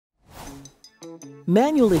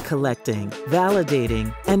Manually collecting,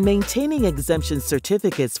 validating, and maintaining exemption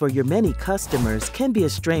certificates for your many customers can be a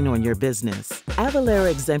strain on your business.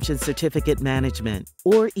 Avalara Exemption Certificate Management,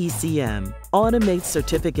 or ECM, automates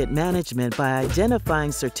certificate management by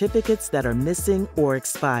identifying certificates that are missing or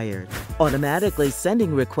expired, automatically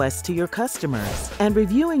sending requests to your customers, and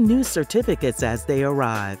reviewing new certificates as they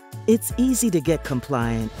arrive. It's easy to get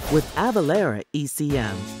compliant with Avalara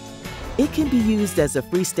ECM. It can be used as a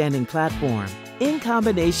freestanding platform, in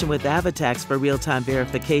combination with AvaTax for real-time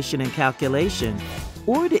verification and calculation,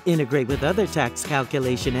 or to integrate with other tax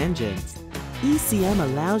calculation engines. ECM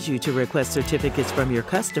allows you to request certificates from your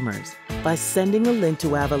customers by sending a link to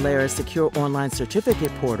Avalara's secure online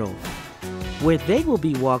certificate portal, where they will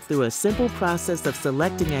be walked through a simple process of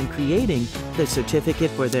selecting and creating the certificate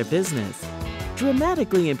for their business,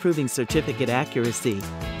 dramatically improving certificate accuracy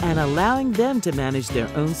and allowing them to manage their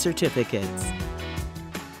own certificates.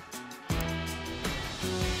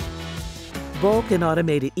 Bulk and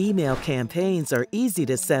automated email campaigns are easy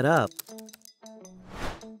to set up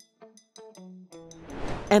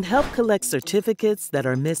and help collect certificates that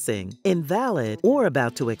are missing, invalid, or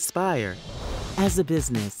about to expire. As a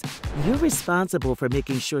business, you're responsible for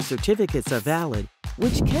making sure certificates are valid,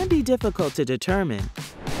 which can be difficult to determine.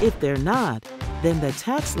 If they're not, then the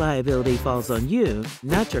tax liability falls on you,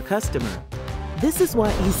 not your customer. This is why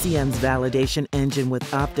ECM's validation engine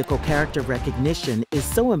with optical character recognition is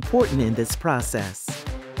so important in this process.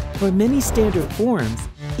 For many standard forms,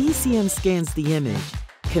 ECM scans the image,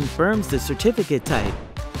 confirms the certificate type,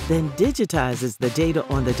 then digitizes the data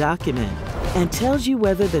on the document and tells you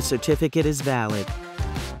whether the certificate is valid.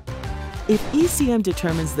 If ECM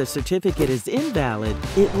determines the certificate is invalid,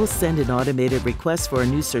 it will send an automated request for a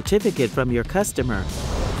new certificate from your customer.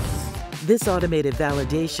 This automated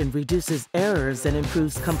validation reduces errors and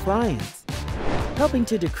improves compliance, helping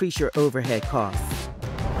to decrease your overhead costs.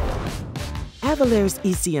 Avalara's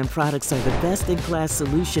ECM products are the best-in-class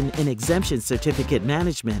solution in exemption certificate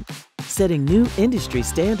management, setting new industry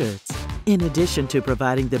standards. In addition to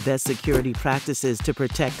providing the best security practices to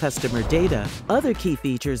protect customer data, other key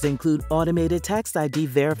features include automated tax ID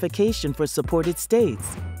verification for supported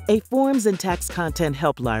states, a forms and tax content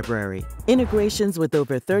help library, integrations with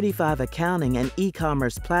over 35 accounting and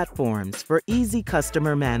e-commerce platforms for easy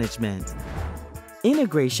customer management,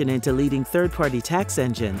 integration into leading third-party tax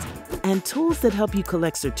engines, and tools that help you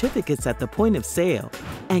collect certificates at the point of sale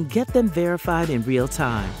and get them verified in real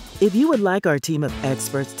time. If you would like our team of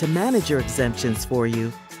experts to manage your exemptions for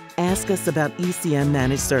you, ask us about ECM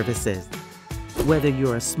Managed Services. Whether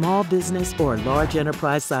you're a small business or a large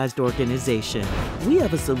enterprise-sized organization, we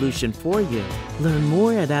have a solution for you. Learn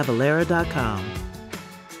more at Avalara.com.